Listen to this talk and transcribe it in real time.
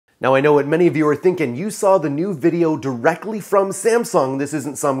Now I know what many of you are thinking. You saw the new video directly from Samsung. This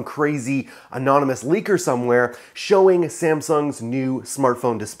isn't some crazy anonymous leaker somewhere showing Samsung's new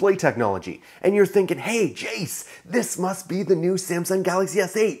smartphone display technology. And you're thinking, hey Jayce, this must be the new Samsung Galaxy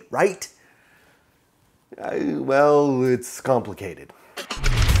S8, right? Well, it's complicated.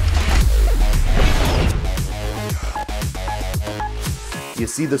 You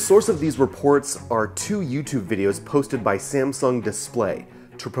see, the source of these reports are two YouTube videos posted by Samsung Display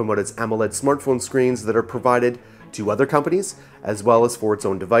to promote its AMOLED smartphone screens that are provided to other companies as well as for its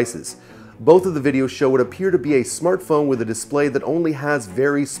own devices. Both of the videos show what appear to be a smartphone with a display that only has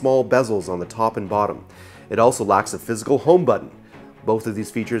very small bezels on the top and bottom. It also lacks a physical home button. Both of these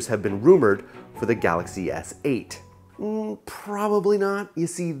features have been rumored for the Galaxy S8. Probably not. You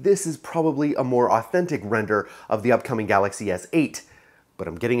see, this is probably a more authentic render of the upcoming Galaxy S8, but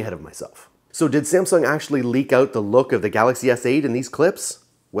I'm getting ahead of myself. So did Samsung actually leak out the look of the Galaxy S8 in these clips?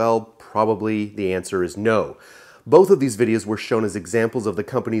 Well, probably the answer is no. Both of these videos were shown as examples of the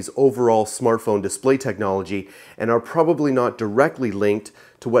company's overall smartphone display technology and are probably not directly linked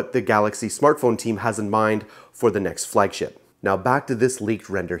to what the Galaxy smartphone team has in mind for the next flagship. Now back to this leaked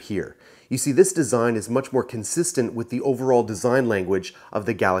render here. You see, this design is much more consistent with the overall design language of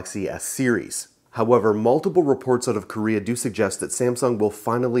the Galaxy S series. However, multiple reports out of Korea do suggest that Samsung will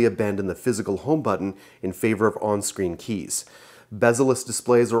finally abandon the physical home button in favor of on-screen keys. Bezel-less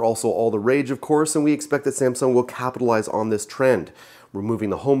displays are also all the rage, of course, and we expect that Samsung will capitalize on this trend. Removing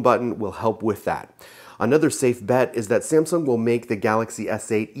the home button will help with that. Another safe bet is that Samsung will make the Galaxy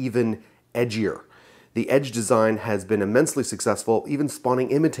S8 even edgier. The edge design has been immensely successful, even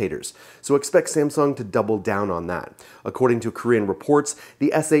spawning imitators, so expect Samsung to double down on that. According to Korean reports,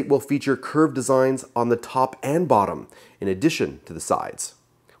 the S8 will feature curved designs on the top and bottom, in addition to the sides.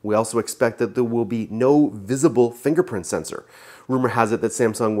 We also expect that there will be no visible fingerprint sensor. Rumor has it that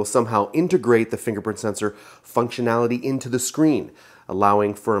Samsung will somehow integrate the fingerprint sensor functionality into the screen,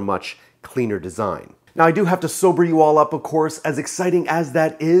 allowing for a much cleaner design. Now I do have to sober you all up, of course. As exciting as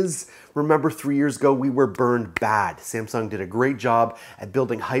that is, remember 3 years ago we were burned bad. Samsung did a great job at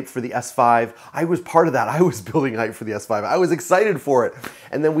building hype for the S5. I was part of that. I was building hype for the S5. I was excited for it.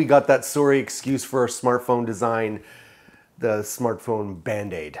 And then we got that sorry excuse for our smartphone design, the smartphone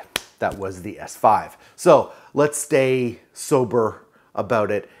band-aid. That was the S5. So let's stay sober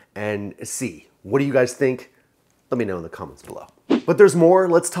about it and see. What do you guys think? Let me know in the comments below. But there's more.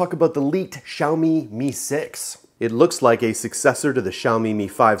 Let's talk about the leaked Xiaomi Mi 6. It looks like a successor to the Xiaomi Mi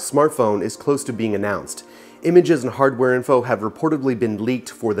 5 smartphone is close to being announced. Images and hardware info have reportedly been leaked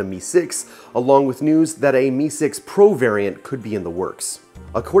for the Mi 6, along with news that a Mi 6 Pro variant could be in the works.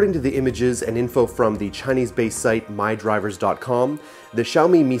 According to the images and info from the Chinese-based site mydrivers.com, the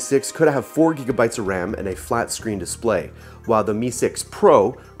Xiaomi Mi 6 could have 4 GB of RAM and a flat screen display, while the Mi 6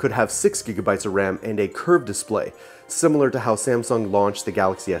 Pro could have 6 GB of RAM and a curved display, similar to how Samsung launched the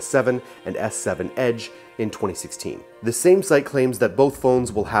Galaxy S7 and S7 Edge in 2016. The same site claims that both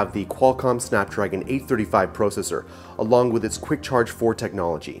phones will have the Qualcomm Snapdragon 835 processor, along with its Quick Charge 4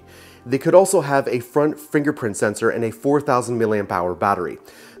 technology. They could also have a front fingerprint sensor and a 4,000 mAh battery.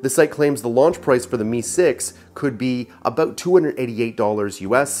 The site claims the launch price for the Mi 6 could be about $288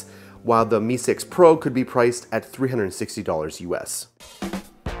 US, while the Mi 6 Pro could be priced at $360 US.